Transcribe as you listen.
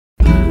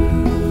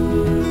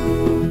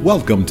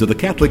Welcome to the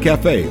Catholic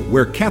Cafe,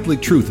 where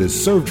Catholic truth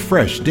is served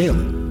fresh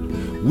daily.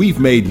 We've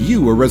made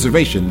you a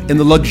reservation in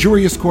the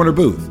luxurious corner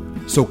booth,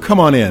 so come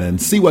on in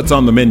and see what's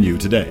on the menu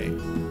today.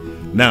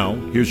 Now,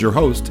 here's your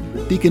host,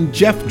 Deacon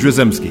Jeff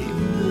Drzymski.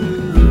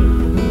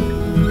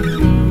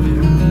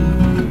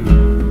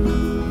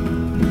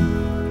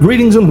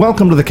 Greetings and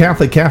welcome to the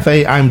Catholic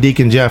Cafe. I'm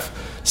Deacon Jeff,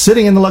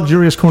 sitting in the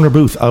luxurious corner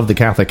booth of the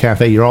Catholic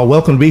Cafe. You're all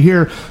welcome to be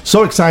here.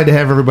 So excited to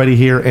have everybody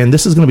here, and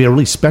this is going to be a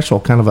really special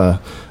kind of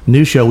a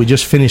new show. We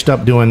just finished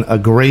up doing a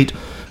great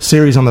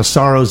series on the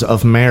sorrows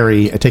of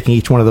Mary, taking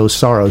each one of those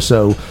sorrows.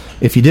 So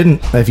if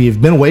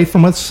you've been away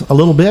from us a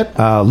little bit,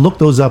 look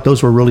those up.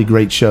 Those were really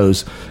great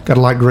shows. Got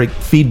a lot of great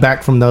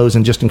feedback from those,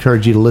 and just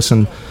encourage you to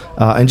listen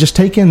and just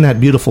take in that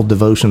beautiful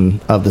devotion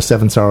of the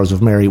Seven Sorrows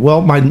of Mary. Well,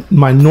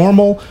 my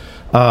normal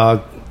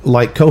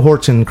like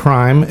cohorts in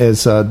crime,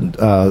 as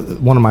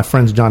one of my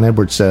friends, John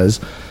Edwards, says.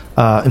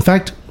 In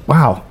fact,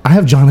 wow, I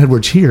have John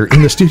Edwards here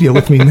in the studio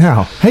with me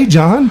now. Hey,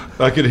 John.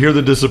 I could hear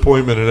the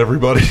disappointment in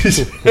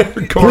everybody's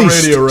car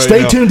Please, radio right now.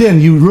 Stay tuned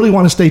in. You really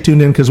want to stay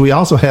tuned in because we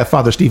also have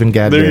Father Stephen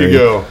Gadberry. There you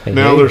go.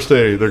 Now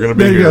they're going to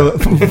be here.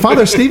 There you go.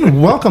 Father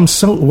Stephen, welcome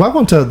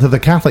to the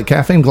Catholic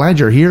Cafe. I'm glad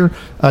you're here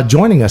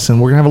joining us,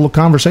 and we're going to have a little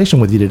conversation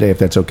with you today, if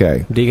that's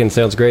okay. Deacon,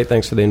 sounds great.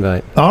 Thanks for the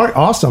invite. All right,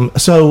 awesome.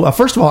 So,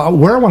 first of all,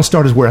 where I want to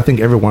start is where I think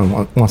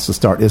everyone wants to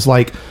start. Is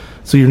like,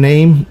 so your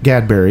name,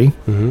 Gadberry.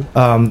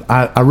 Mm-hmm.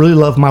 I really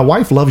love, my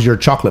wife loves your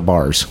chocolate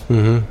bars.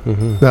 Mm-hmm,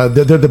 mm-hmm.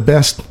 They're the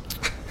best.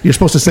 You're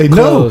supposed to say,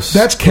 close,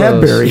 no, that's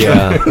Cadbury.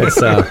 Yeah,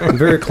 it's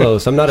very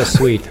close. I'm not as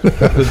sweet.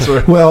 That's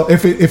right. Well,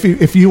 if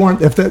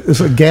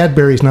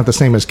Gadberry is not the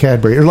same as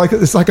Cadbury, or like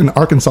it's like an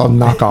Arkansas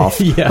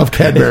knockoff of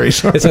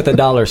Cadbury's. It's at the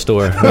dollar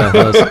store.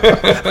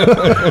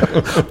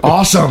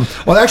 Awesome.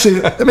 Well,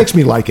 actually, that makes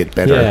me like it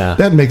better. Yeah.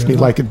 That makes me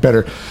like it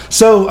better.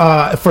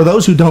 So, for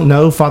those who don't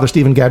know, Father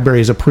Stephen Gadberry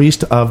is a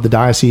priest of the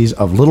Diocese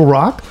of Little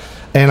Rock.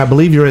 And I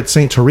believe you're at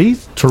St.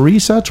 Therese.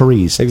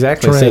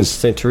 Exactly.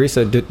 St.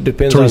 Teresa.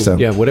 Depends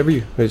Teresa. on, whatever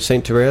you,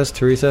 St.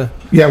 Teresa.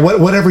 Yeah,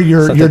 whatever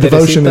your Santa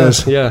devotion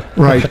Teresita. is. Yeah.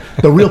 Right.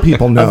 The real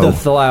people know. The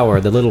flower,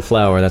 the little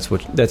flower, that's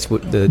what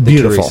the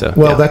Beautiful. Teresa.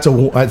 Well,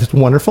 that's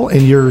wonderful.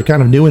 And you're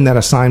kind of new in that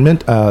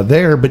assignment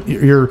there, but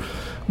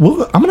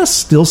well, I'm going to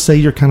still say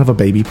you're kind of a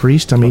baby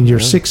priest. I mean,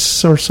 you're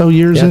 6 or so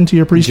years into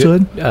your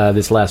priesthood.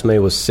 This last May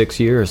was 6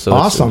 years. So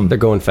awesome. They're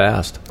going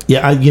fast.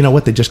 Yeah, you know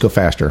what? They just go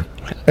faster.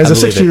 As a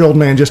 60-year-old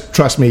man, just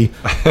trust me,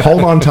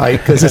 hold on tight,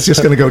 because it's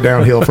just going to go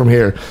downhill from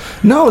here.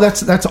 No,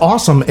 that's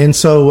awesome. And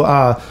so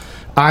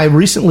I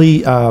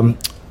recently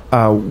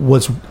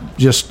was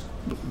just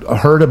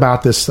heard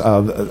about this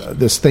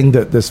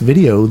this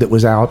video that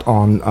was out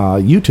on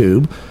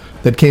YouTube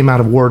that came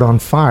out of Word on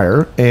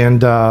Fire,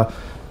 and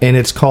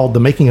it's called "The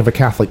Making of a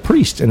Catholic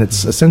Priest," and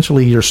it's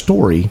essentially your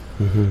story.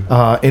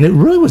 Mm-hmm. And it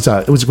really was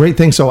a great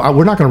thing. So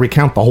we're not going to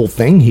recount the whole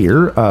thing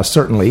here,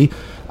 certainly,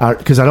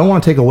 because I don't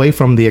want to take away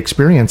from the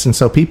experience. And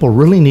so people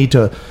really need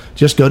to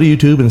just go to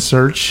YouTube and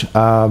search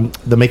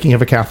 "The Making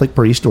of a Catholic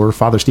Priest" or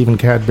Father Stephen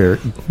Gadberry.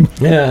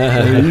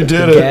 Yeah, you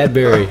did it.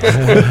 Gadberry.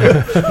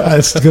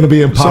 It's going to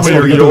be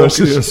impossible.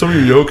 Some of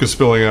your yolk is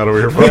spilling out over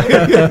here.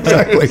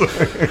 Exactly.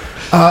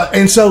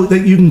 And so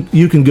that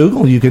you can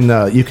Google, you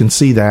can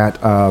see that,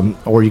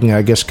 or you can,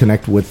 I guess,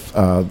 connect with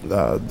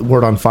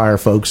Word on Fire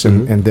folks,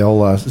 and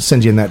they'll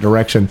send you in that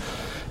direction.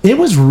 It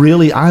was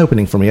really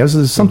eye-opening for me. It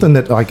was something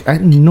that, like, I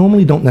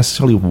normally don't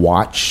necessarily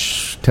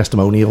watch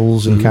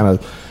testimonials and kind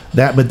of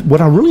that, but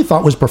what I really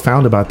thought was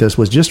profound about this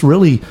was just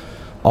really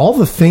all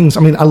the things.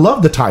 I mean, I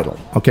love the title.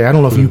 Okay, I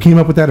don't know if you came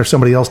up with that or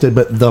somebody else did,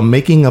 but "The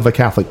Making of a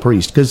Catholic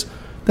Priest," because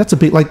that's a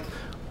bit like.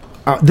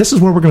 This is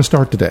where we're going to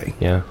start today.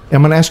 Yeah.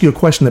 I'm going to ask you a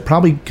question that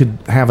probably could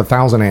have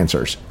 1,000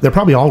 answers. They're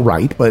probably all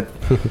right, but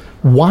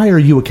why are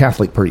you a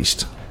Catholic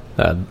priest?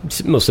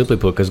 Most simply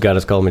put, because God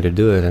has called me to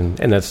do it,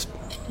 and that's,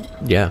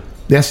 yeah.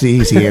 That's the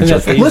easy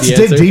answer. Let's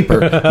dig deeper.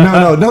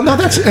 No.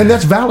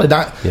 That's valid.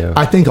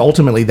 I think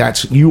ultimately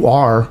you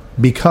are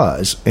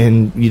because,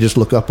 and you just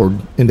look upward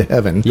into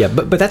heaven. Yeah,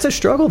 but that's a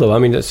struggle, though. I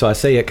mean, so I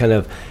say it kind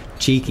of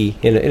cheeky,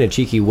 in a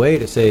cheeky way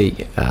to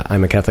say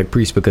I'm a Catholic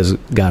priest because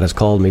God has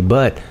called me,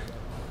 but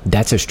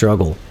that's a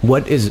struggle.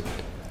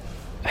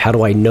 How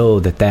do I know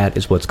that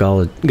is what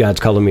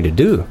God's calling me to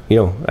do? You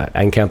know,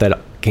 I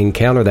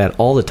encounter that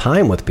all the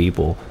time with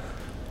people.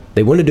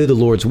 They want to do the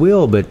Lord's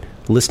will, but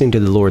listening to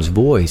the Lord's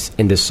voice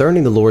and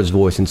discerning the Lord's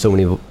voice and so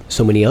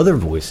many other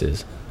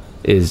voices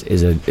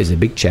is a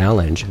big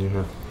challenge.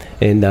 Mm-hmm.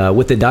 And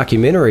with the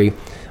documentary,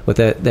 with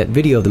that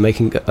video of the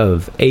making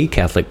of a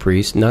Catholic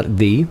priest, not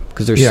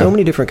because there's so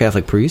many different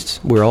Catholic priests.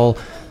 We're all,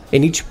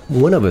 and each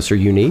one of us are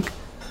unique.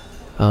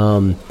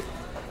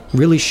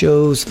 Really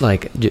shows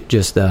like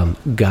just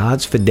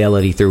God's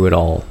fidelity through it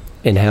all,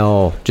 and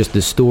how just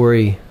the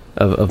story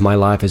of my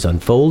life has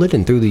unfolded,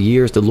 and through the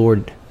years the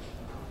Lord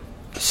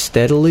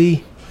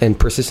steadily and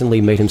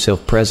persistently made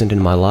himself present in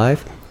my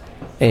life,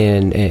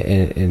 and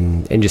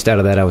just out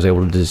of that I was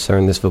able to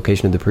discern this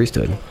vocation of the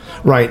priesthood.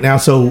 Right. Now,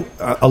 so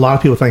a lot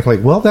of people think like,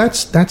 well,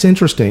 that's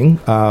interesting,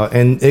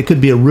 and it could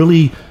be a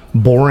really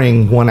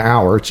boring 1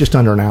 hour. It's just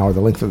under an hour,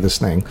 the length of this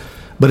thing.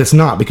 but it's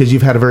not, because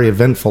you've had a very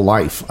eventful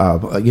life.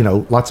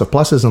 Lots of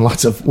pluses and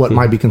lots of what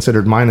might be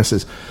considered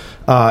minuses.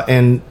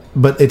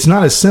 But it's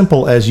not as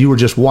simple as you were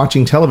just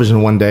watching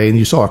television one day and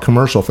you saw a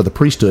commercial for the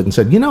priesthood and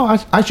said,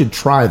 I should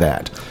try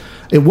that.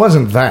 It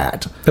wasn't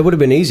that. That would have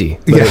been easy,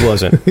 but it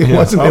wasn't. It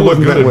wasn't. I It look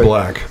wasn't good that in way.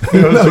 black.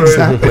 No,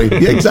 exactly.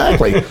 Yeah,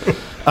 exactly.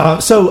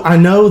 So I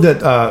know that,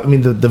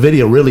 the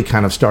video really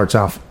kind of starts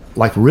off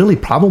like really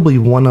probably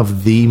one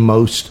of the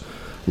most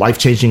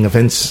life-changing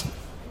events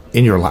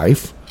in your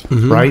life,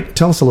 right?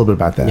 Tell us a little bit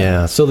about that.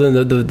 Yeah. So then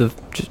the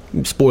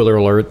spoiler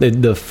alert,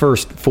 the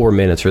first 4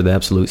 minutes are the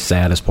absolute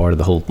saddest part of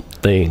the whole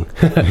thing.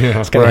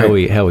 It's kind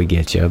of how we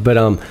get you. But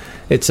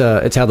it's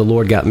how the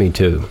Lord got me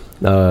too.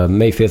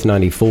 May 5th,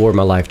 94,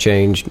 my life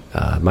changed.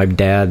 My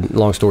dad,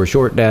 long story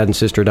short, dad and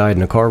sister died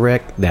in a car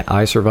wreck that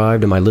I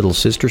survived and my little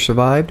sister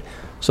survived.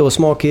 So a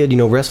small kid,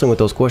 wrestling with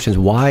those questions,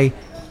 why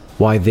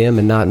them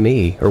and not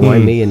me? Or why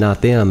me and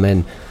not them?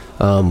 And,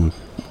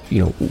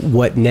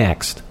 what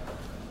next?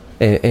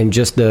 And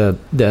just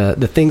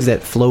the things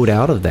that flowed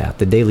out of that,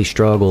 the daily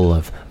struggle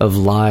of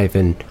life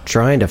and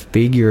trying to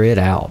figure it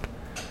out.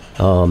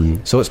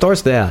 So it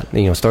starts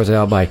starts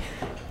out by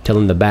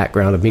telling the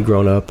background of me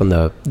growing up on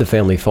the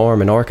family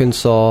farm in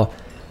Arkansas,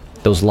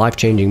 those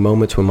life-changing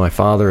moments when my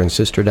father and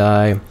sister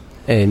die,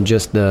 and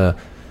just how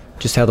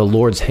the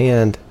Lord's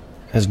hand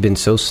has been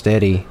so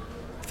steady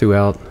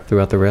throughout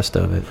the rest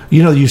of it.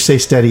 You say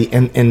steady,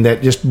 and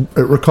that just it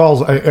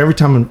recalls every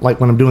time, like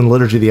when I'm doing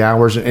Liturgy of the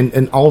Hours,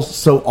 and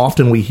also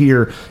often we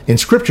hear in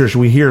scriptures,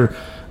 we hear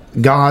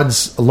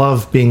God's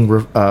love being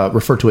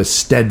referred to as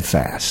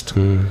steadfast.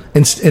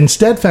 And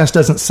steadfast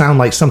doesn't sound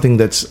like something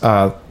that's,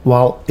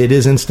 while it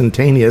is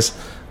instantaneous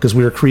because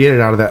we were created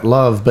out of that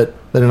love, but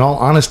in all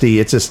honesty,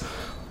 it's this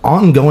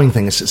ongoing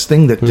thing. It's this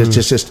thing that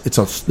just it's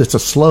a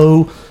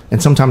slow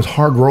and sometimes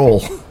hard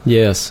roll.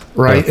 Yes.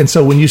 Right. And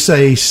so when you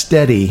say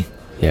steady,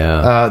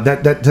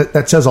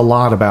 that says a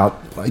lot about,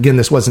 again,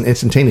 this wasn't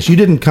instantaneous. You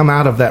didn't come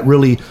out of that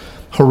really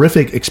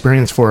horrific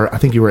experience I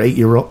think you were 8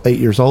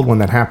 years old when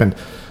that happened.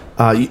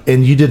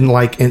 And you didn't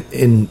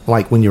in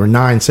when you were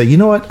 9 say, you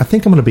know what, I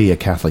think I'm going to be a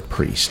Catholic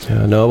priest.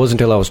 No, it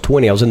wasn't until I was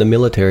 20. I was in the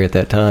military at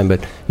that time.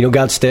 But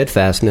God's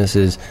steadfastness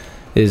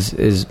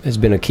has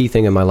been a key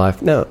thing in my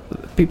life. Now,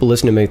 people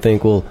listening may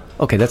think, well,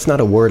 okay, that's not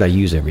a word I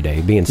use every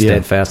day. Being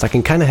steadfast, I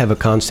can kind of have a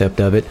concept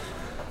of it.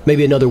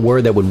 Maybe another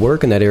word that would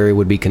work in that area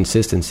would be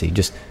consistency.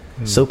 Just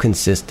so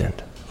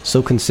consistent.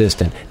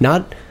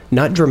 Not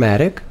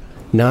dramatic,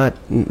 but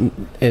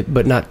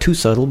not too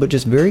subtle, but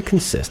just very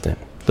consistent.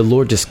 The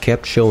Lord just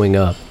kept showing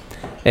up,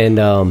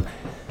 and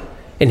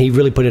He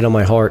really put it on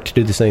my heart to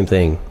do the same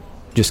thing.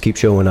 Just keep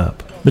showing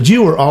up. But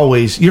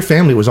your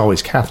family was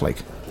always Catholic.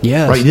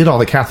 Yes. Right, you did all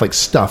the Catholic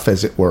stuff,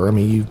 as it were. I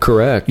mean,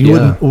 correct.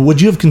 Would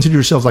you have considered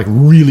yourselves like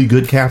really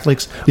good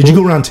Catholics? Did you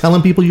go around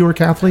telling people you were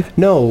Catholic?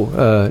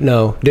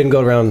 No, didn't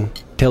go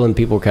around telling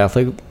people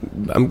Catholic.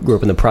 I grew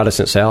up in the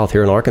Protestant South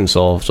here in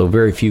Arkansas, so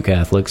very few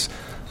Catholics.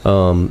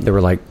 There were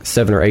like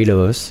 7 or 8 of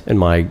us in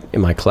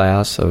my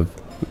class of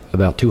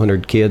about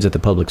 200 kids at the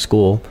public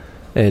school,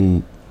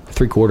 and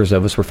 3/4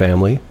 of us were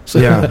family. So,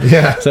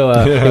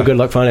 good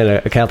luck finding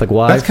a Catholic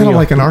wife. That's kind of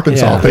like an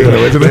Arkansas thing.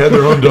 They had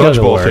their own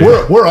dodgeball team.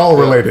 We're all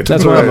related.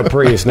 That's why I'm a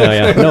priest now.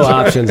 Yeah, no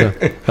options.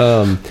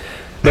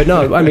 But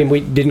no, I mean, we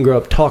didn't grow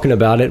up talking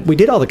about it. We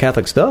did all the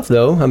Catholic stuff,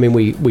 though. I mean,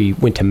 we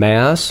went to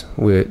Mass,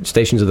 we were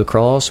Stations of the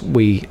Cross.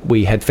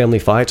 We had family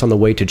fights on the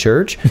way to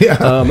church.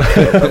 Yeah.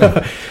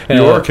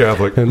 You are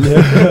Catholic.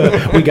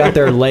 We got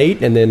there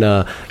late, and then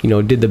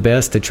did the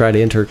best to try to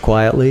enter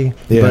quietly.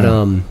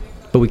 Yeah.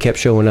 But we kept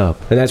showing up,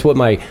 and that's what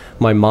my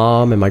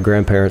mom and my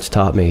grandparents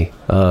taught me.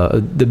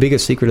 The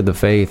biggest secret of the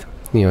faith,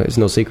 it's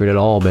no secret at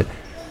all, but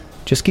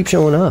just keep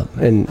showing up,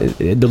 and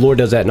the Lord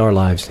does that in our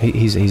lives.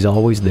 He's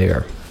always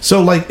there.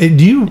 So,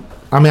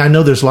 I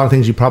know there's a lot of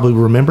things you probably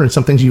remember, and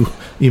some things you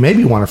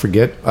maybe want to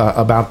forget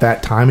about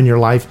that time in your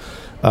life.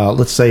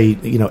 Let's say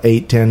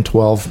 8, 10,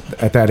 12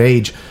 at that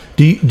age.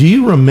 Do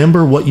you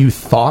remember what you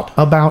thought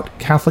about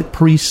Catholic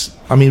priests?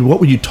 I mean, what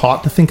were you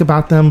taught to think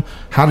about them?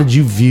 How did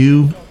you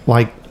view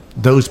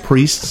those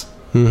priests?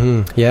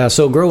 Mm-hmm. Yeah.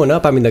 So growing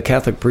up, I mean, the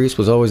Catholic priest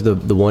was always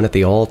the one at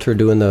the altar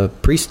doing the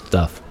priest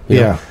stuff.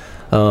 You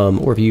know?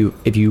 Or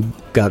if you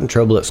got in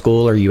trouble at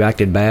school or you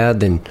acted bad,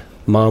 then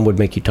Mom would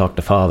make you talk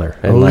to Father,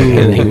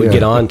 and he would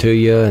get on to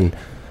you. And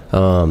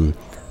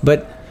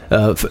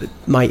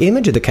my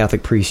image of the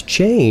Catholic priest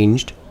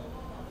changed,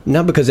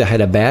 not because I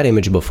had a bad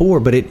image before,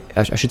 but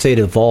I should say it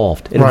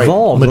evolved.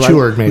 Evolved,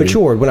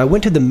 matured. When I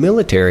went to the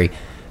military,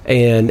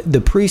 and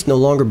the priest no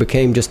longer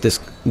became just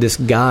this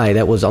guy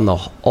that was on the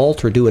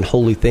altar doing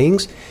holy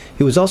things.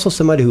 He was also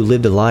somebody who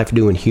lived a life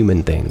doing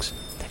human things.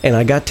 And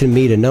I got to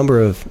meet a number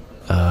of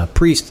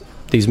priests,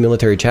 these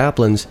military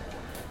chaplains,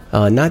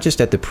 not just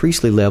at the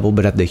priestly level,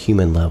 but at the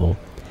human level.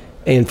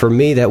 And for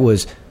me,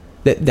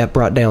 that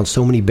brought down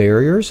so many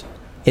barriers.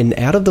 And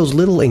out of those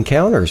little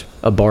encounters,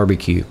 a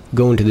barbecue,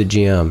 going to the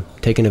gym,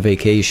 taking a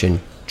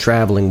vacation,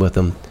 traveling with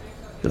them,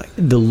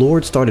 the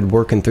Lord started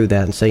working through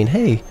that and saying,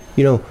 hey,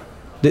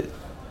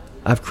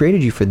 I've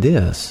created you for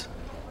this.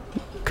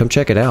 Come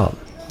check it out.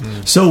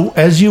 So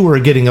as you were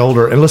getting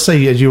older, and let's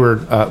say as you were,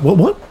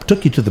 what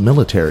took you to the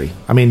military?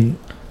 I mean,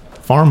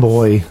 farm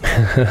boy,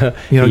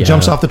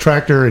 jumps off the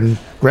tractor and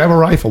grab a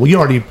rifle. Well, you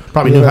already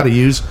probably knew how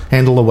to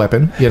handle a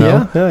weapon,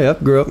 Yeah,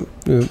 grew up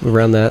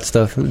around that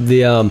stuff.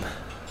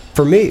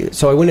 For me,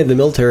 so I went into the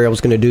military. I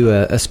was going to do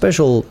a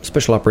special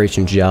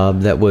operations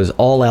job that was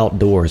all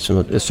outdoors,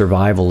 so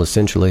survival,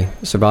 essentially.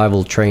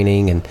 Survival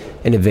training and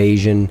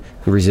evasion,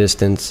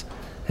 resistance.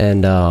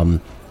 And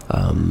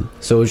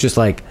so it was just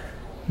like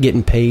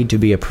getting paid to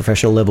be a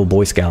professional level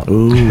Boy Scout.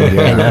 Ooh,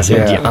 yeah. And I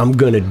said, I'm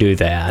going to do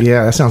that.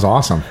 Yeah, that sounds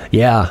awesome.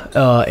 Yeah,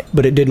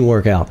 but it didn't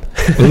work out.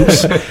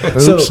 Oops.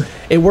 So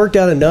it worked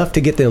out enough to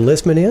get the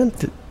enlistment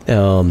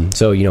in.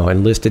 So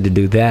enlisted to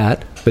do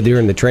that, but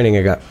during the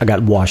training I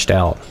got washed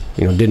out.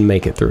 Didn't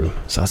make it through.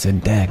 So I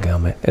said,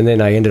 "Dadgummit!" And then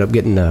I ended up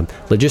getting a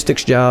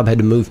logistics job. Had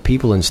to move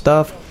people and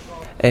stuff.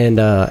 And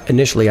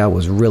initially I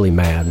was really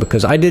mad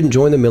because I didn't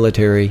join the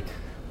military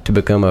to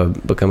become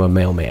a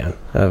mailman.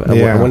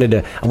 I wanted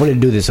to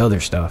do this other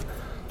stuff,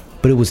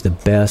 but it was the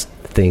best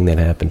thing that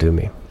happened to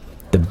me.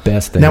 The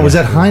best thing. Now, was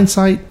that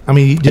hindsight? I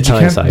mean, did you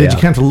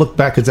kind of look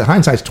back? Because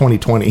hindsight's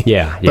 20/20.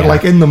 Yeah. But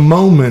like in the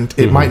moment,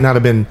 it might not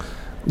have been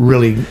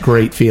really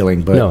great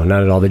feeling. But no,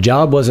 not at all. The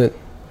job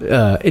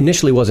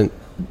initially wasn't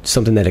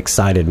something that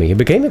excited me. It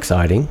became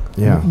exciting,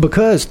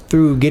 because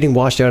through getting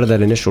washed out of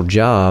that initial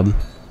job,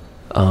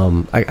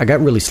 I got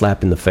really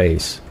slapped in the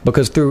face.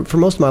 Because for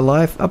most of my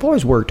life, I've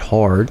always worked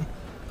hard.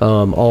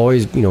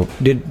 Always,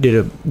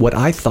 did what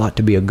I thought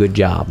to be a good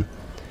job.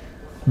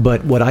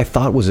 But what I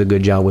thought was a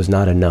good job was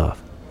not enough.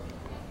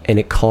 And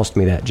it cost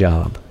me that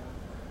job.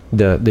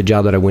 The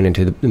job that I went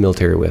into the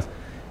military with.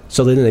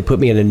 So then they put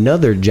me in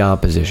another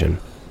job position.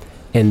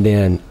 And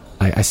then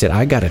I said,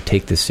 I got to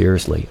take this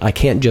seriously. I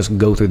can't just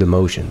go through the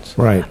motions.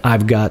 Right.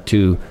 I've got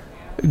to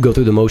go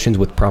through the motions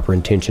with proper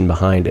intention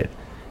behind it.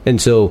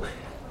 And so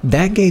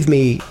that gave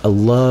me a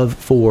love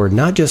for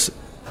not just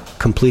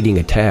completing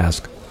a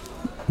task,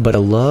 but a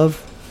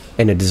love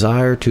and a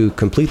desire to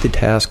complete the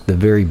task the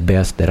very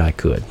best that I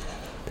could.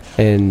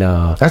 And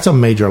that's a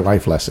major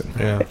life lesson.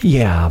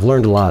 Yeah, I've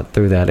learned a lot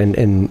through that, and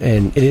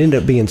it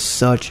ended up being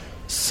such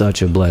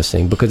a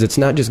blessing, because it's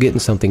not just getting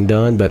something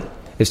done, but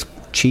it's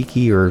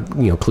cheeky or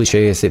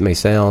cliche as it may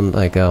sound,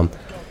 like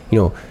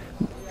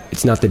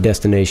it's not the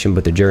destination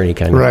but the journey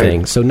kind of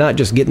thing. So not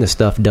just getting the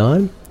stuff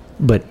done,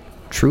 but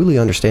truly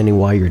understanding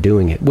why you're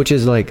doing it, which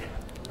is like,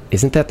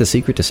 isn't that the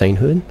secret to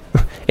sainthood?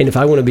 And if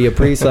I want to be a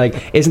priest,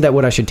 like, isn't that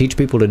what I should teach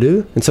people to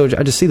do? And so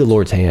I just see the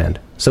Lord's hand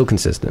so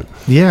consistent.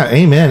 Yeah,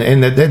 amen.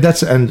 And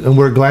that's and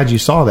we're glad you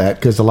saw that,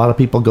 because a lot of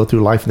people go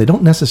through life and they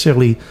don't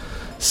necessarily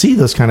see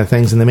those kind of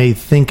things, and they may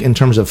think in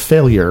terms of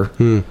failure.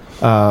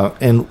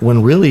 And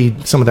when really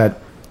some of that,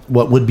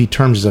 what would be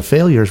termed as a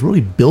failure, is really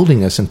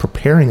building us and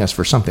preparing us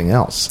for something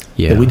else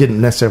that we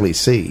didn't necessarily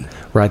see.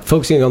 Right.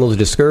 Focusing on those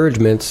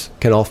discouragements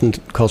can often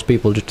cause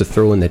people just to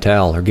throw in the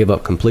towel or give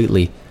up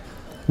completely,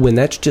 when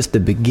that's just the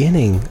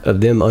beginning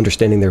of them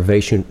understanding their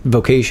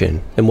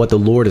vocation and what the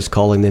Lord is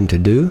calling them to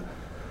do.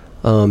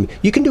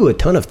 You can do a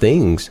ton of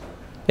things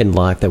in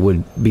life that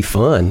would be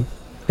fun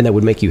and that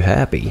would make you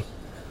happy,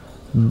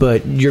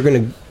 but you're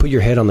going to put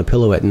your head on the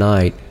pillow at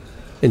night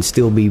and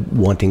still be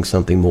wanting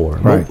something more.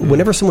 Right.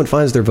 Whenever someone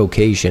finds their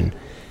vocation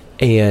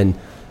and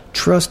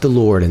trust the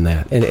Lord in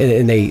that,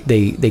 and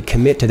they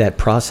commit to that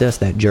process,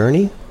 that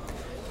journey,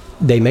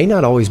 they may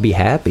not always be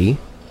happy.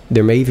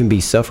 There may even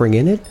be suffering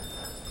in it,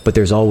 but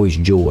there's always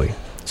joy.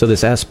 So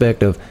this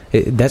aspect of,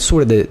 that's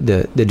sort of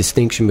the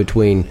distinction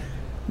between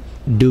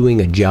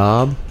doing a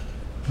job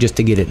just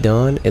to get it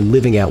done and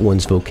living out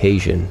one's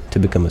vocation to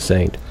become a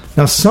saint.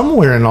 Now,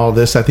 somewhere in all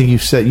this, I think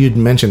you'd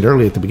mentioned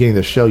earlier at the beginning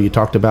of the show, you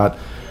talked about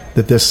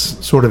that this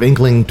sort of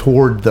inkling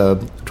toward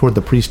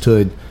the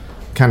priesthood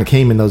kind of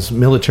came in those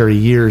military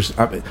years.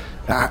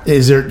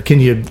 Can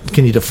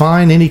you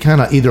define any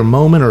kind of either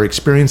moment or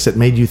experience that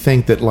made you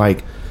think that,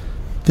 like,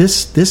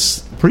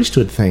 this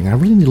priesthood thing, I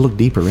really need to look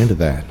deeper into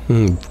that?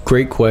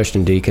 Great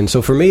question, Deacon.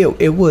 So for me,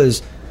 it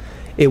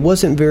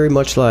wasn't very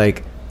much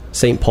like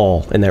St.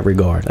 Paul in that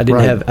regard. I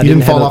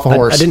didn't fall off a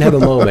horse. I didn't have a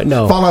moment.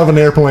 No. Fall out of an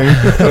airplane.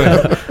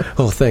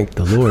 Oh, thank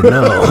the Lord,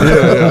 no.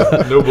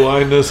 Yeah. No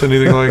blindness,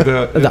 anything like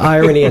that. The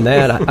irony in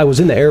that, I was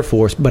in the Air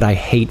Force, but I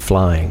hate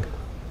flying.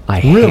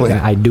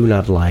 I do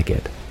not like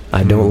it.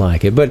 I don't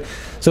like it. But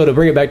so to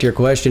bring it back to your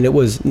question, it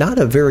was not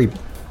a very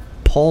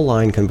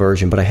Pauline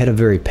conversion, but I had a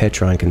very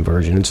Petrine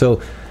conversion.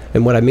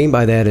 And what I mean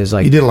by that is,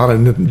 like, you did a lot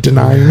of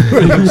denying.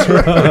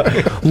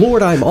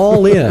 Lord, I'm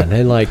all in,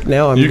 and like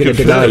now I'm going to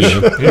deny you.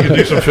 You can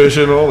do some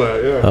fishing, all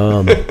that.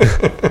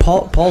 Yeah.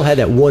 Paul had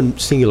that one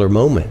singular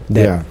moment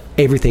that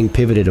everything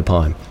pivoted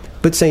upon.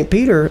 But St.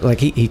 Peter, like,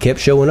 he kept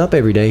showing up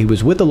every day. He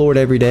was with the Lord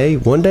every day.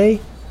 One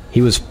day,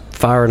 he was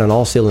firing on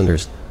all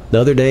cylinders. The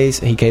other days,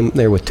 he came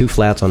there with 2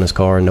 flats on his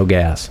car and no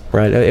gas.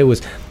 Right? It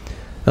was,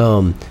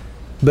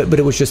 but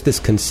it was just this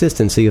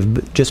consistency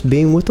of just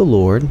being with the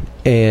Lord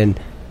and,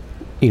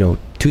 2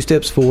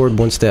 steps forward,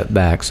 1 step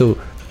back. So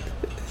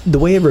the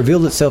way it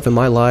revealed itself in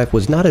my life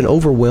was not an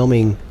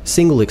overwhelming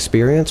single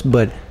experience,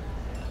 but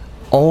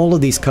all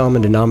of these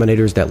common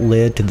denominators that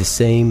led to the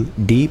same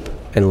deep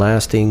and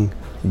lasting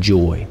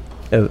joy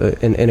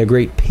and a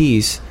great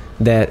peace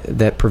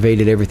that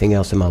pervaded everything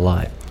else in my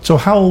life. So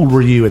how old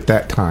were you at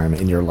that time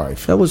in your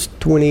life? That was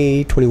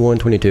 20, 21,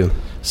 22.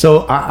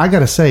 So I got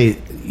to say,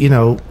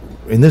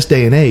 in this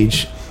day and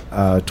age,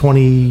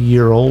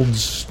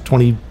 20-year-olds,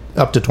 20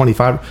 up to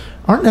 25,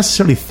 aren't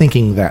necessarily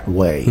thinking that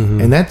way.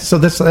 And that's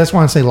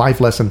why I say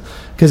life lesson,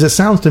 because it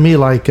sounds to me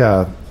like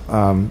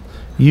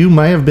you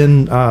may have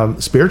been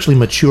spiritually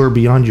mature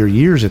beyond your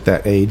years at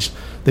that age,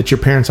 that your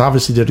parents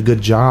obviously did a good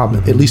job,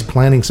 at least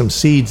planting some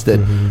seeds that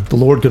the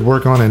Lord could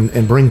work on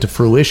and bring to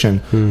fruition.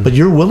 But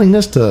your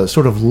willingness to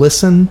sort of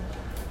listen,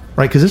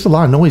 right? Because there's a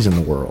lot of noise in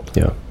the world.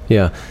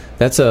 Yeah.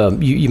 That's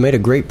you made a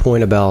great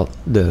point about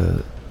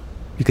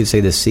you could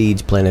say the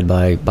seeds planted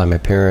by my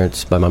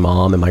parents, by my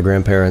mom and my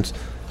grandparents.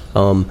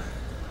 For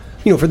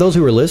those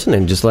who are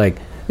listening, just like,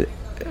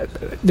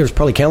 there's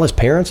probably countless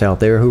parents out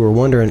there who are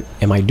wondering,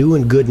 am I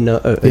doing good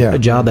enough, a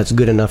job that's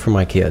good enough for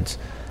my kids?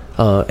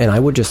 And I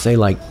would just say,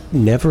 like,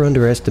 never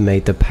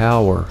underestimate the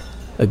power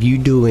of you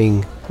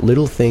doing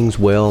little things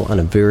well on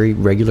a very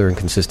regular and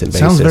consistent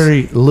basis. Sounds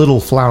very little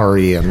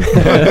flowery. And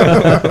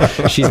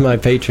she's my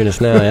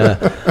patroness now,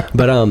 yeah.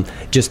 But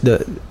just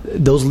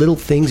those little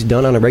things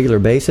done on a regular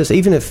basis,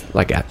 even if,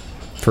 like,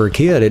 for a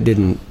kid, it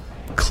didn't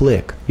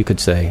click, you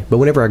could say. But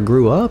whenever I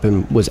grew up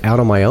and was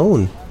out on my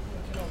own,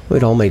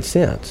 it all made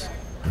sense.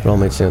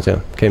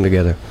 Came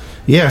together.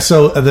 Yeah.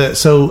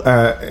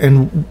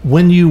 And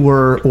when you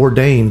were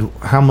ordained,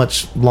 how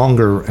long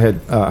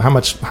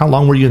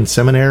were you in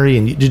seminary?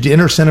 And did you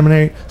enter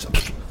seminary?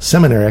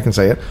 I can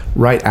say it,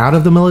 right out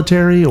of the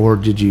military, or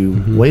did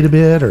you wait a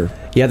bit? Or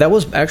that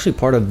was actually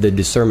part of the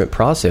discernment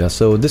process.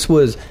 So this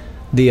was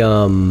the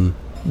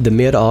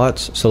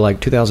mid-aughts, so like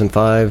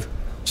 2005,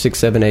 6,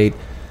 7, 8,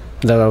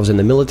 that I was in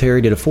the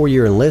military, did a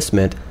 4-year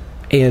enlistment.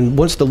 And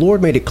once the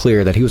Lord made it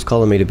clear that he was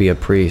calling me to be a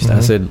priest,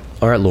 I said,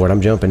 all right, Lord,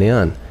 I'm jumping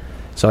in.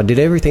 So I did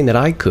everything that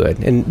I could.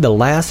 And the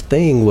last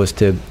thing was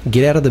to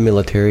get out of the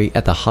military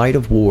at the height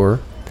of war.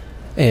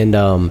 And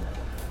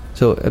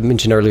so I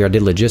mentioned earlier I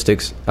did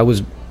logistics. I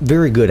was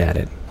very good at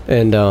it.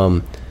 And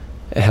I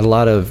had a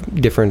lot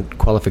of different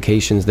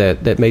qualifications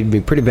that made me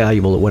pretty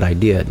valuable at what I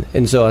did.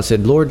 And so I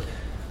said, Lord,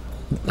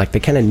 like, they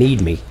kind of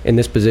need me in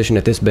this position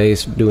at this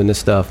base doing this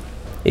stuff.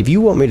 If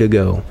you want me to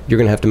go, you're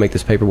going to have to make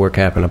this paperwork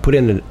happen. I put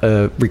in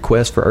a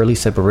request for early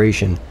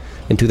separation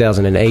in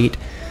 2008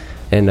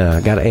 and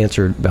got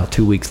answered about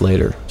 2 weeks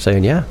later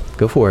saying, yeah,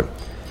 go for it.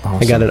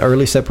 Awesome. I got an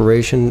early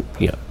separation.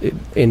 It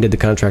ended the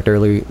contract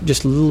early,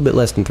 just a little bit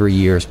less than 3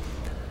 years.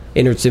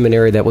 Entered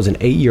seminary. That was an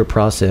 8-year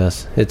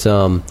process. It's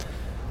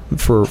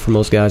for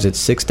most guys, it's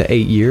 6 to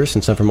 8 years.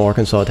 Since I'm from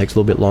Arkansas, it takes a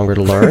little bit longer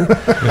to learn.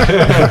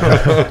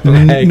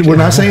 We're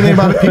not saying anything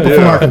about people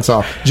from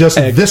Arkansas. Just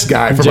this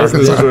guy from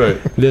Arkansas.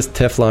 That's right. This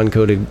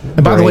Teflon-coated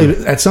And by the way,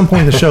 at some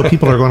point in the show,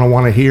 people are going to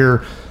want to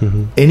hear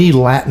any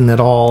Latin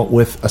at all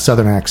with a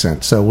Southern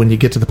accent. So when you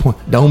get to the point,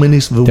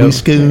 Dominus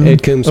Vobiscum.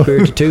 Et cum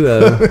spiritu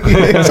tuo.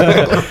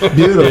 Exactly.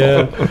 Beautiful.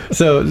 Yeah.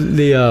 So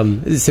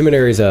the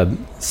seminary is a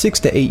 6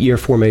 to 8 year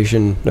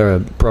formation, or a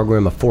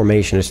program of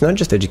formation. It's not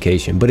just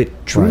education, but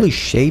it truly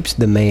shapes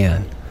the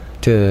man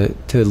to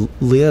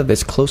live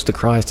as close to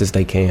Christ as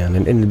they can,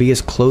 and to be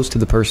as close to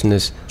the person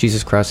as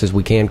Jesus Christ as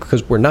we can,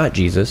 because we're not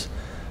Jesus,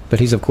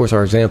 but he's of course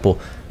our example.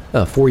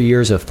 4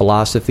 years of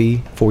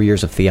philosophy, 4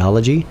 years of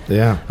theology.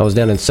 Yeah. I was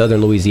down in southern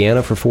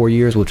Louisiana for 4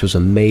 years, which was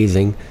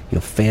amazing.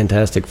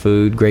 Fantastic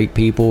food, great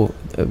people,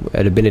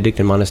 at a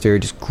Benedictine monastery,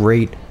 just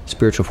great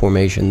spiritual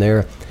formation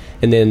there.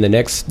 And then the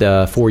next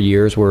 4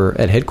 years were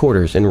at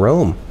headquarters in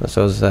Rome.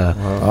 So I was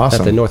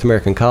awesome. At the North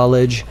American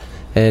College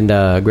and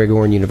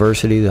Gregorian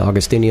University, the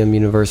Augustinian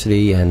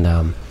University,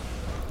 and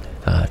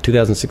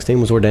 2016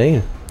 was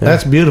ordained. Yeah.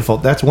 That's beautiful.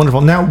 That's wonderful.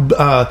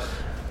 Now,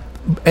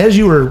 as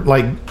you were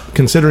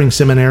considering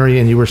seminary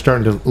and you were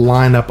starting to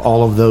line up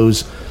all of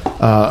those,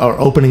 or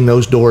opening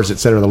those doors, et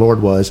cetera, the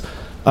Lord was,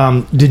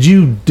 did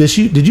you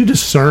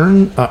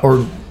discern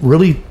or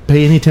really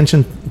pay any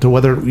attention to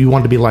whether you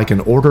wanted to be like an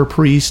order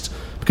priest?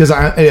 Because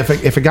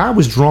if a guy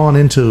was drawn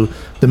into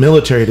the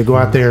military to go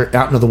out there,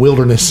 out into the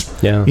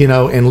wilderness,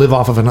 and live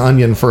off of an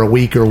onion for a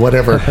week or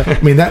whatever, I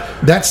mean,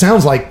 that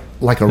sounds like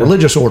a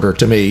religious order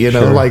to me,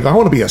 Sure. Like I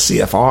want to be a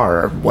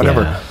CFR or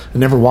whatever. Yeah. I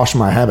never wash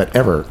my habit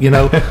ever,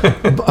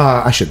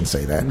 I shouldn't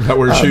say that. Not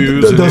wear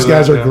shoes. Those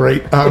guys are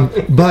great.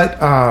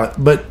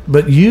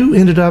 But you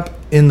ended up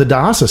in the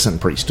diocesan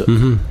priesthood.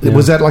 Mm-hmm. Yeah.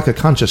 Was that like a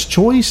conscious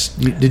choice?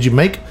 Did you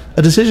make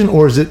a decision,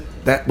 or is it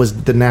that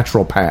was the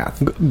natural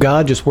path?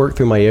 God just worked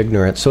through my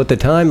ignorance. So at the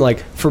time,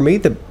 for me,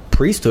 the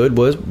priesthood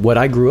was what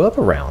I grew up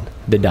around,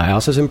 the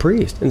diocesan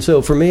priest. And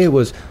so for me, it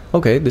was,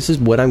 okay, this is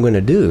what I'm going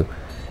to do.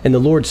 And the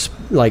Lord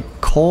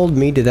called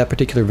me to that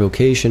particular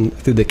vocation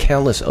through the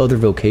countless other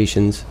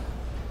vocations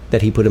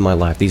that he put in my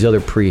life, these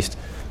other priests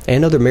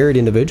and other married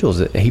individuals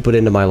that he put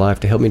into my life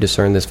to help me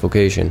discern this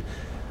vocation.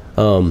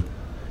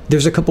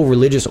 There's a couple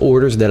religious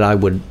orders that I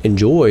would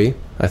enjoy,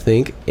 I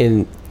think.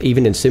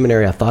 Even in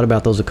seminary, I thought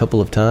about those a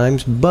couple of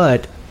times.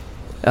 But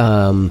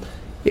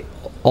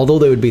although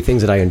they would be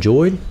things that I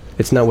enjoyed,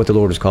 it's not what the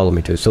Lord is calling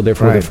me to. So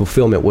therefore, the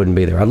fulfillment wouldn't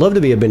be there. I'd love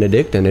to be a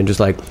Benedictine and just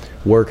like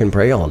work and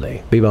pray all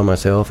day, be by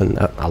myself, and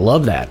I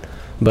love that.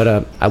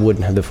 But I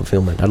wouldn't have the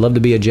fulfillment. I'd love to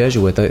be a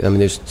Jesuit. I mean,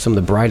 there's some of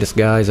the brightest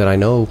guys that I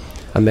know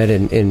I met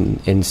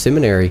in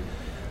seminary,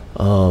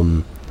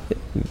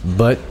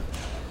 but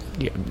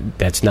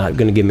that's not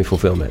going to give me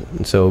fulfillment.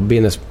 And so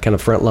being this kind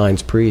of front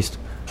lines priest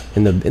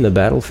in the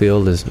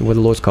battlefield is what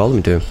the Lord's called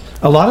me to.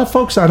 A lot of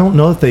folks, I don't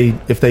know if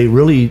they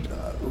really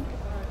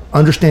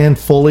understand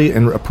fully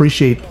and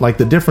appreciate like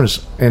the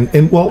difference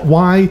and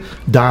why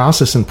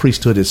diocesan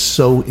priesthood is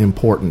so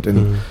important.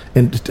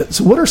 And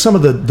so what are some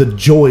of the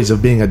joys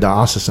of being a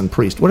diocesan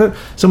priest? What are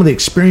some of the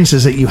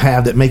experiences that you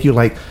have that make you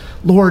like,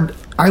 Lord,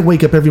 I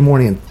wake up every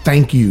morning and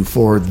thank you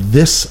for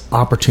this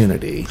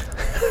opportunity?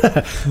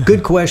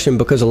 Good question,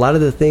 because a lot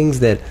of the things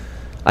that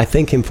I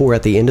thank him for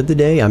at the end of the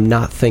day, I'm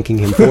not thanking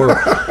him for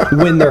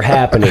when they're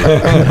happening.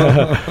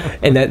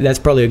 And that's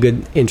probably a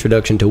good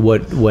introduction to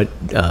what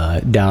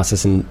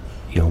diocesan,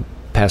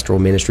 pastoral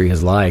ministry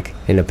is like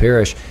in a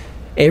parish.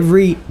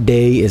 Every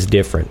day is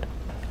different.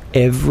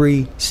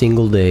 Every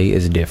single day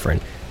is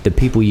different. The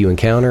people you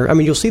encounter, I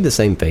mean, you'll see the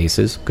same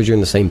faces because you're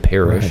in the same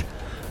parish, right.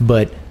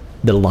 But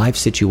the life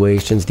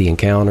situations, the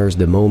encounters,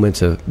 the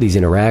moments of these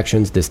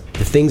interactions, the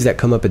things that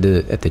come up at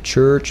the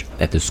church,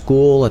 at the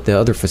school, at the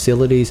other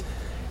facilities,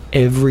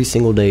 every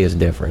single day is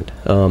different.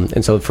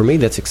 And so for me,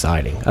 that's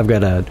exciting. I've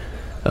got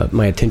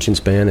my attention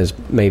span is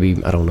maybe,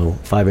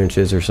 5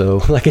 inches or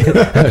so, like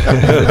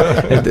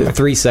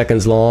 3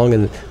 seconds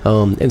long.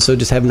 And so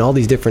just having all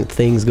these different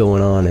things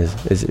going on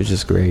is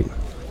just great.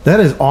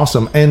 That is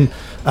awesome. And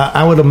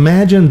I would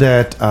imagine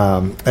that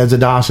as a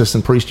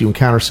diocesan priest, you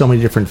encounter so many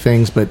different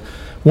things, but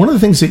one of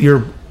the things that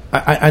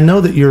I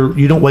know that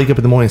you don't wake up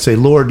in the morning and say,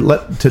 Lord,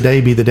 let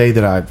today be the day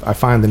that I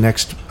find the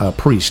next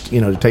priest,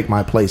 to take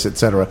my place,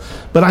 etc.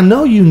 But I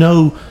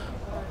know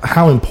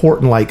how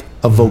important like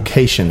a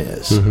vocation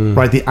is,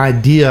 right? The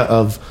idea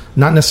of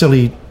not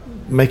necessarily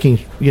making,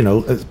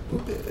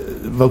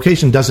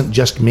 vocation doesn't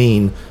just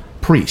mean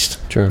priest.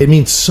 Sure. It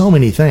means so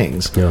many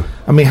things. Yeah.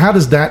 I mean, how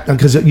does that,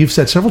 because you've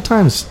said several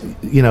times,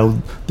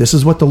 this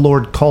is what the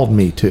Lord called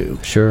me to.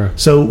 Sure.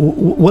 So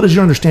what is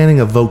your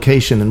understanding of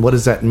vocation and what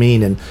does that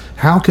mean? And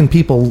how can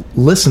people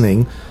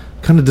listening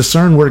kind of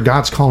discern where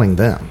God's calling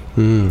them?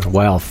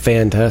 Wow,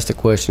 fantastic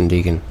question,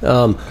 Deacon.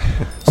 I'm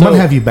going to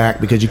have you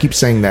back because you keep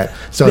saying that.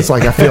 So it's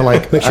like I feel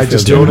like I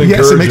just don't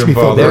encourage it makes me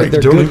feel great.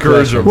 Don't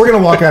encourage him. We're going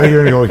to walk out of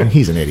here and go,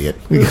 he's an idiot.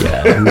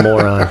 Yeah,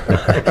 moron.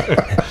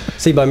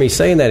 See, by me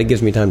saying that, it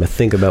gives me time to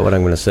think about what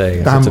I'm going to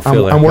say.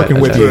 I'm working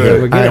with you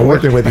here. I am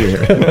working with you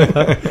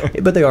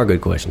here. But they are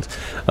good questions.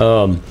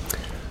 Where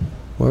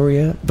were we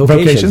at?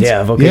 Vocations?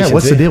 Yeah, vocations. Yeah,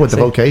 what's the deal with the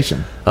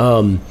vocation?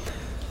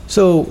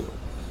 So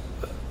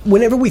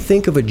whenever we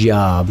think of a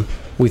job,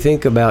 we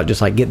think about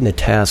just like getting the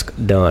task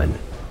done.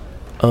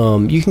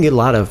 You can get a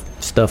lot of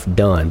stuff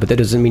done, but that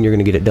doesn't mean you're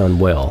going to get it done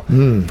well.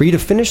 For you to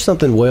finish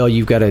something well,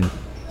 you've got to,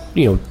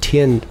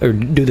 tend or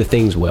do the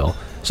things well.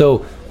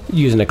 So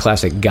using a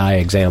classic guy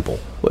example,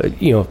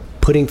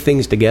 putting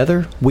things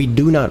together, we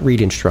do not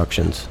read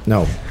instructions.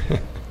 No.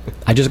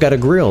 I just got a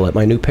grill at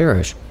my new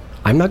parish.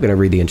 I'm not going to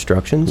read the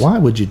instructions. Why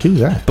would you do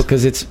that?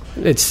 Because it's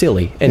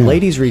silly. And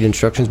ladies read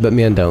instructions, but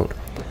men don't.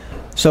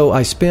 So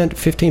I spent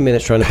 15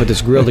 minutes trying to put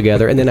this grill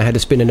together, and then I had to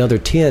spend another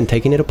 10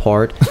 taking it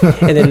apart,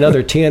 and then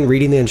another 10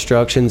 reading the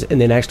instructions, and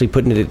then actually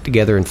putting it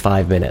together in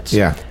 5 minutes.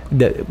 Yeah.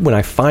 When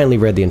I finally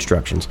read the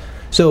instructions.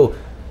 So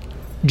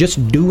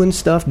just doing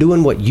stuff,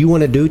 doing what you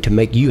want to do to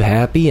make you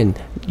happy and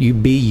you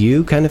be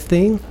you kind of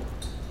thing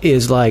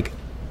is like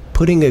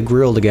putting a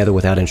grill together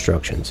without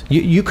instructions.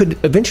 You could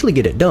eventually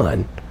get it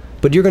done,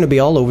 but you're going to be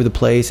all over the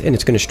place, and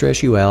it's going to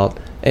stress you out,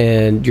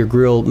 and your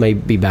grill may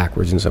be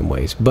backwards in some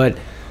ways. But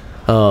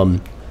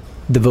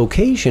the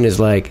vocation is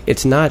like,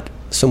 it's not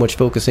so much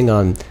focusing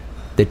on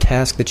the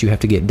task that you have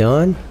to get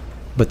done,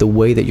 but the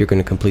way that you're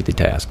going to complete the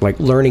task, like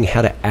learning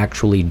how to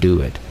actually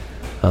do it.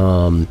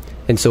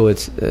 And so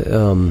it's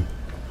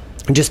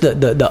just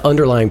the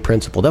underlying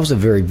principle. That was a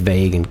very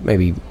vague and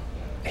maybe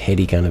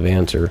heady kind of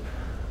answer.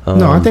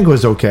 No, I think it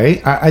was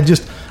okay. I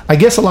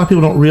guess a lot of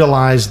people don't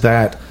realize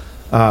that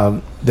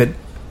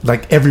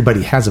like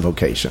everybody has a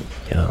vocation.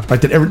 Yeah.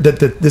 Like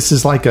that this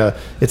is like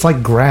it's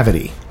like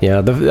gravity. Yeah.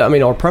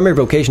 Our primary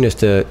vocation is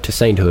to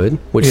sainthood,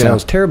 which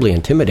sounds terribly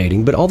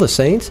intimidating, but all the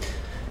saints,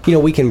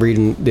 we can read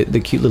in the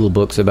cute little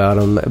books about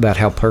them, about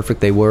how perfect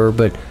they were,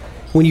 but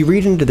when you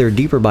read into their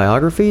deeper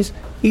biographies,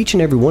 each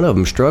and every one of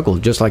them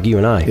struggled just like you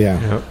and I.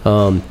 Yeah.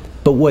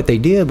 But what they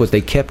did was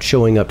they kept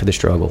showing up to the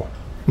struggle.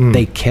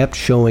 They kept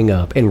showing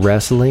up and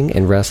wrestling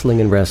and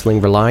wrestling and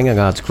wrestling, relying on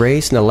God's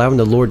grace and allowing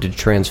the Lord to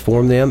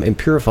transform them and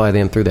purify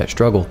them through that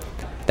struggle.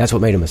 That's what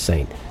made them a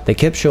saint. They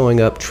kept showing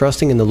up,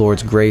 trusting in the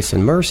Lord's grace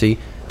and mercy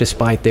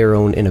despite their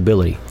own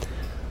inability.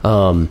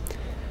 So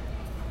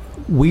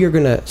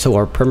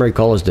our primary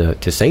call is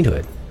to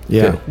sainthood.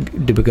 Yeah.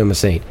 To become a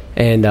saint.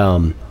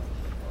 And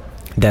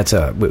we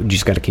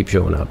just got to keep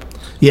showing up.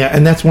 Yeah,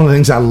 and that's one of the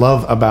things I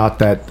love about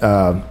that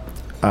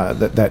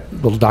that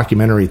little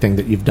documentary thing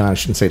that you've done. I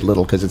shouldn't say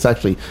little because it's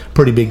actually a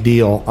pretty big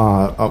deal.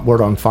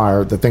 Word on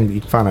Fire, the thing that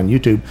you can find on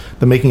YouTube,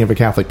 The Making of a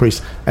Catholic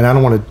Priest. And I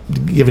don't want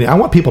to give any. I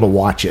want people to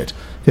watch it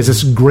because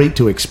it's great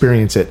to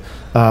experience it.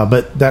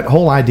 But that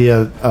whole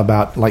idea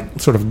about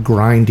like sort of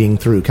grinding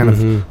through, kind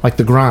of like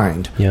the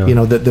grind,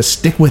 the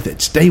stick with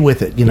it, stay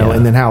with it,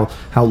 and then how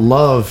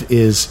love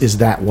is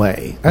that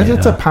way.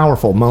 It's a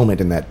powerful moment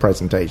in that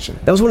presentation.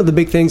 That was one of the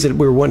big things that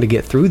we were wanting to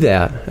get through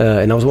that,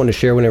 and I was wanting to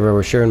share whenever I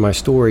was sharing my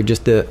story,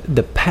 just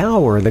the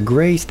power, the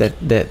grace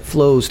that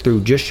flows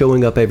through just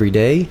showing up every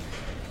day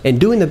and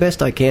doing the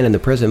best I can in the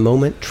present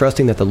moment,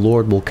 trusting that the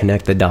Lord will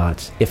connect the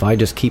dots. If I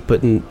just keep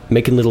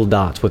making little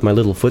dots with my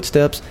little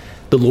footsteps,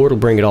 the Lord will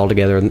bring it all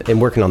together,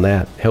 and working on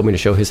that, help me to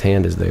show His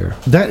hand is there.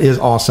 That is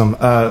awesome.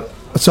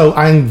 So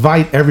I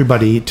invite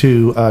everybody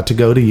to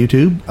go to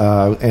YouTube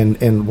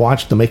and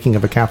watch The Making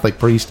of a Catholic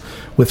Priest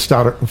with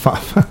now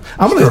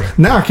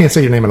I can't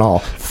say your name at all.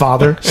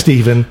 Father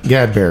Stephen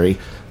Gadberry,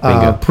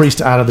 priest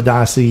out of the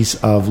Diocese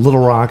of Little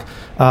Rock.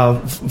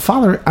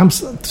 Father, I'm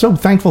so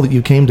thankful that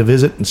you came to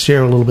visit and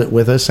share a little bit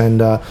with us,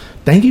 and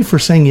thank you for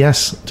saying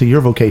yes to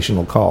your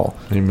vocational call.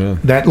 Amen.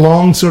 That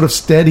long, sort of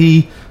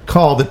steady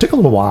call that took a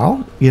little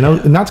while,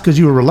 not because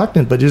you were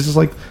reluctant, but it's just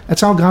like, that's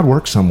how God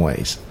works some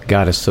ways.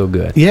 God is so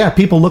good. Yeah,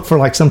 people look for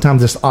like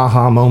sometimes this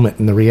aha moment,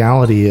 and the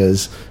reality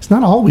is it's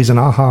not always an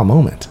aha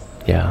moment.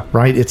 Yeah.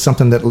 Right? It's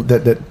something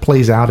that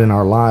plays out in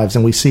our lives,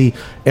 and we see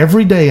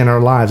every day in our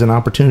lives an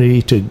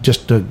opportunity to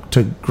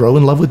grow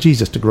in love with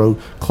Jesus, to grow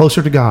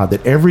closer to God.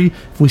 That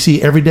if we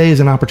see every day as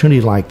an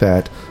opportunity like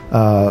that,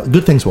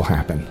 good things will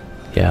happen.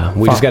 Yeah,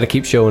 we just got to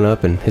keep showing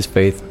up, and His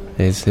faith,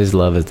 His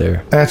love is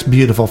there. That's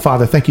beautiful.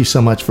 Father, thank you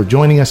so much for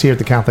joining us here at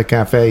the Catholic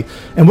Cafe,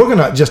 and we're going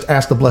to just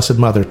ask the Blessed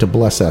Mother to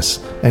bless us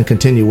and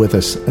continue with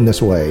us in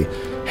this way.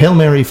 Hail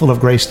Mary, full of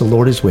grace, the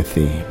Lord is with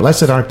thee.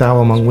 Blessed art thou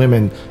among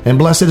women, and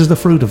blessed is the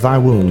fruit of thy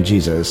womb,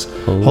 Jesus.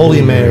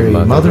 Holy Mary,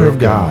 Mother of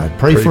God,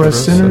 pray for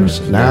us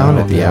sinners, now and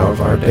at the hour of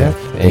our death.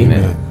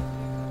 Amen.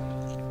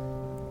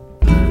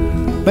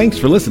 Thanks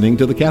for listening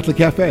to the Catholic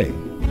Cafe.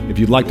 If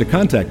you'd like to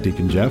contact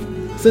Deacon Jeff,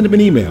 send him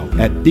an email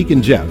at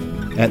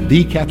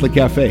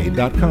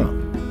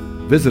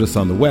deaconjeff@thecatholiccafe.com. Visit us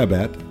on the web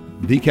at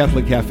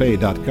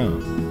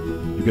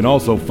thecatholiccafe.com. You can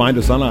also find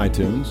us on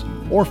iTunes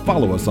or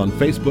follow us on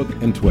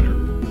Facebook and Twitter.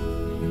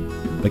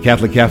 The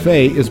Catholic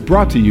Cafe is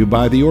brought to you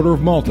by the Order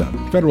of Malta,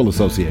 Federal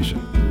Association.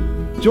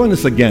 Join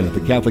us again at the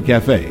Catholic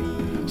Cafe,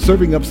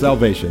 serving up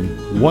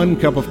salvation one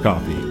cup of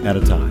coffee at a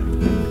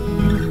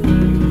time.